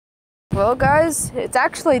Well, guys, it's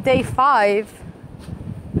actually day 5.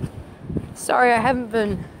 Sorry I haven't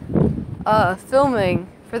been filming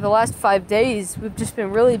for the last 5 days. We've just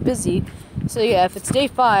been really busy. So yeah, if it's day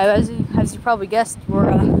 5, as you probably guessed,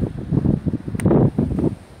 we're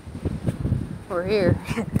here.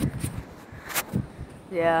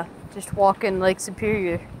 Yeah, just walking Lake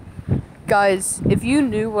Superior. Guys, if you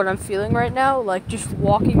knew what I'm feeling right now, like just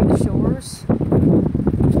walking the shores,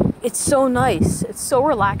 it's so nice. It's so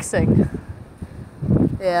relaxing.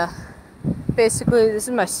 Yeah. Basically, this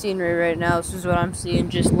is my scenery right now. This is what I'm seeing.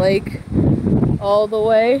 Just lake all the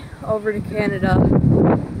way over to Canada.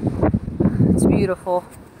 It's beautiful.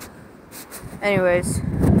 Anyways,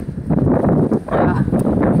 yeah.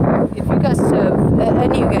 If you guys have,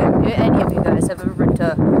 any of you guys have ever been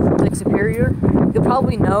to Lake Superior, you'll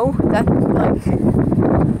probably know that, like,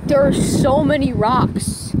 there are so many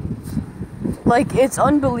rocks. Like, it's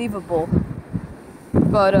unbelievable.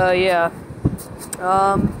 But, yeah.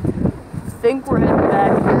 I think we're heading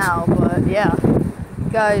back now, but yeah.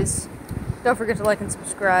 Guys, don't forget to like and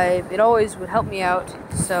subscribe. It always would help me out.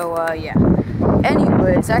 So, yeah.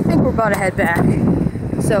 Anyways, I think we're about to head back.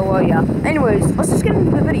 So, yeah. Anyways, let's just get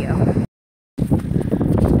into the video.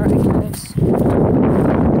 Alright, guys.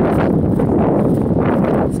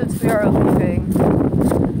 Since we are leaving,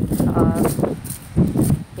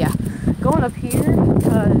 yeah. Going up here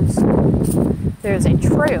because there's a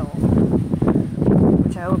trail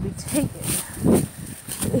which I will be taking.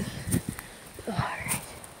 Alright.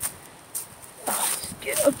 Let's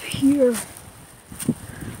get up here.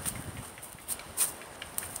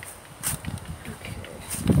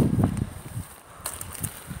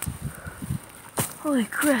 Holy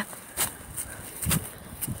crap.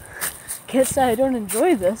 Can't say I don't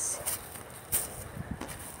enjoy this.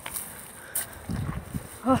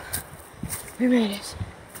 Oh, we made it.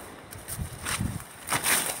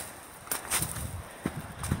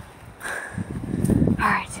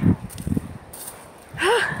 Alright.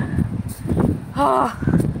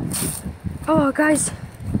 Oh, guys.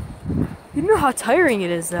 You know how tiring it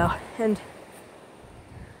is, though. And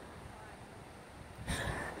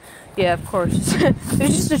yeah, of course.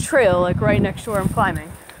 There's just a trail, like, right next to where I'm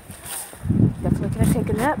climbing. Definitely could have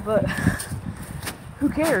taken that, but who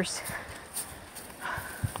cares?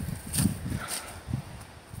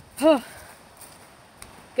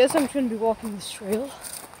 Guess I'm just gonna be walking this trail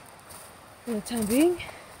for the time being.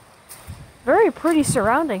 Very pretty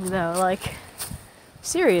surrounding, though. Like,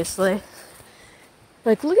 seriously.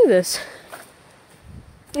 Like, look at this.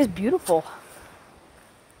 It's beautiful.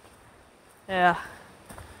 Yeah.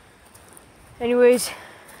 Anyways,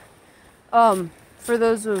 for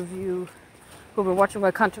those of you who've been watching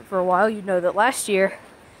my content for a while, you know that last year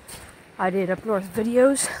I did up north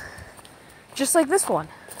videos just like this one.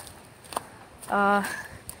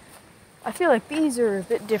 I feel like these are a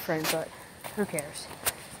bit different, but who cares?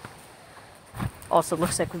 Also,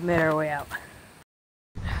 looks like we've made our way out.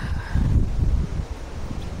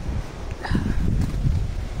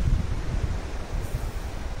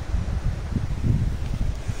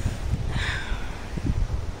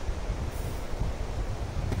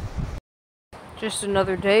 Just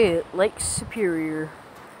another day at Lake Superior.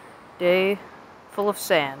 Day full of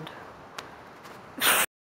sand.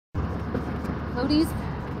 Floaties.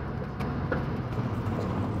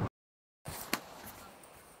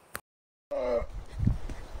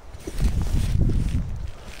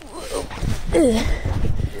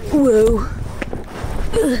 Whoa.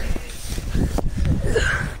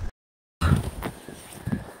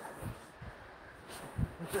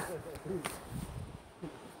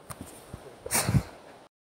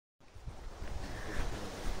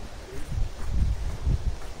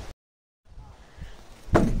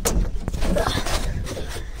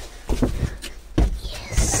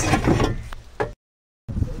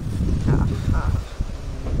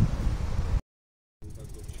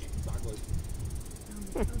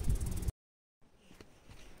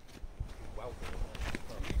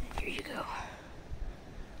 Here you go.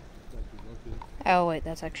 Oh wait,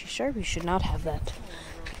 that's actually sharp. You should not have that.